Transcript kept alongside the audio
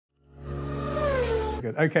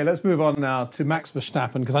good. Okay, let's move on now to Max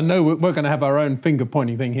Verstappen, because I know we're going to have our own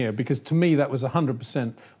finger-pointing thing here, because to me that was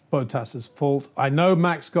 100% Bottas's fault. I know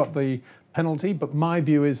Max got the penalty, but my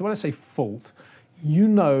view is, when I say fault, you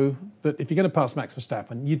know that if you're going to pass Max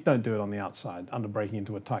Verstappen, you don't do it on the outside under braking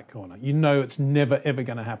into a tight corner. You know it's never, ever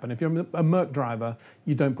going to happen. If you're a Merc driver,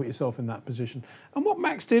 you don't put yourself in that position. And what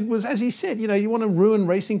Max did was, as he said, you know, you want to ruin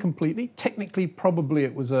racing completely. Technically, probably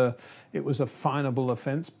it was a finable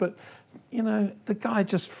offence, but, you know, the guy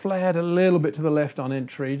just flared a little bit to the left on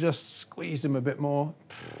entry, just squeezed him a bit more.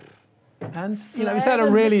 And, you know, is that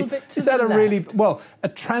a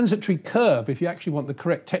transitory curve, if you actually want the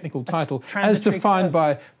correct technical title, as defined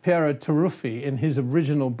by Piero Taruffi in his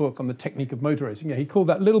original book on the technique of motor racing. Yeah, he called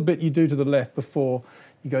that little bit you do to the left before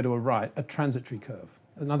you go to a right a transitory curve.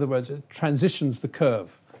 In other words, it transitions the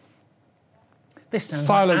curve. This sounds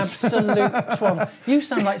like absolute swan. You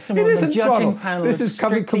sound like someone on the judging panel of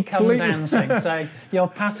Strictly Come Dancing, saying your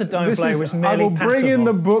paso doble was merely I will passable. bring in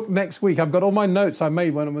the book next week. I've got all my notes I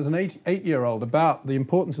made when I was an eight-year-old about the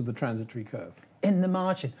importance of the transitory curve. In the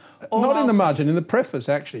margin? Not in the margin, in the preface,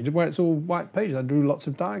 actually, where it's all white pages. I drew lots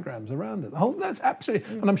of diagrams around it. That's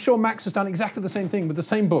absolutely... And I'm sure Max has done exactly the same thing with the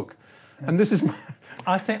same book. And this is...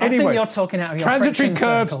 I think you're talking out of your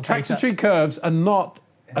transitory curves are not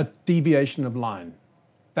a deviation of line.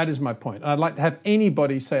 That is my point. And I'd like to have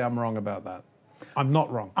anybody say I'm wrong about that. I'm not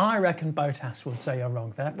wrong. I reckon Bottas would say you're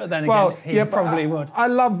wrong there, but then again, he probably would. I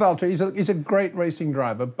love Valtteri. He's a great racing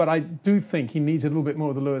driver, but I do think he needs a little bit more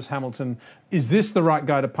of the Lewis Hamilton. Is this the right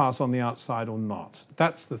guy to pass on the outside or not?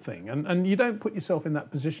 That's the thing. And you don't put yourself in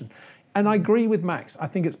that position. And I agree with Max. I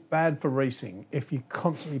think it's bad for racing if you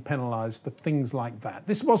constantly penalise for things like that.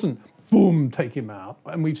 This wasn't, boom, take him out.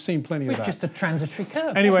 And we've seen plenty of that. It's just a transitory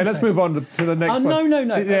curve. Anyway, let's move on to the next one.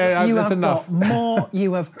 No. Yeah, that's enough.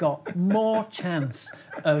 You have got more chance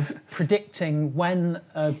of predicting when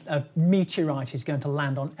a meteorite is going to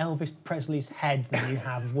land on Elvis Presley's head than you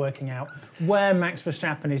have of working out where Max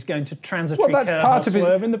Verstappen is going to transitory curve or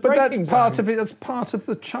swerve in the braking zone. That's part of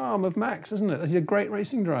the charm of Max, isn't it? He's a great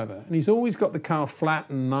racing driver. And he's always got the car flat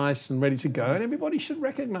and nice and ready to go. And everybody should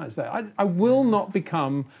recognise that. I will not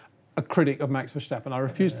become a critic of Max Verstappen. I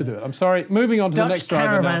refuse to do it. I'm sorry. Moving on to the next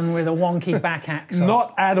driver now. Caravan with a wonky back axle.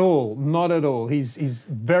 Not at all. Not at all. He's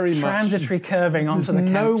very transitory curving onto the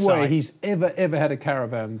campsite. No way he's ever had a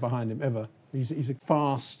caravan behind him, ever. He's a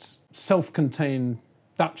fast, self-contained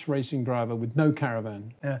Dutch racing driver with no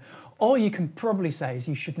caravan. All you can probably say is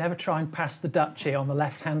you should never try and pass the Dutchie on the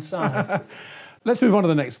left-hand side. Let's move on to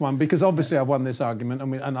the next one, because obviously I've won this argument,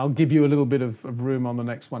 and I'll give you a little bit of room on the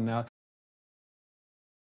next one now.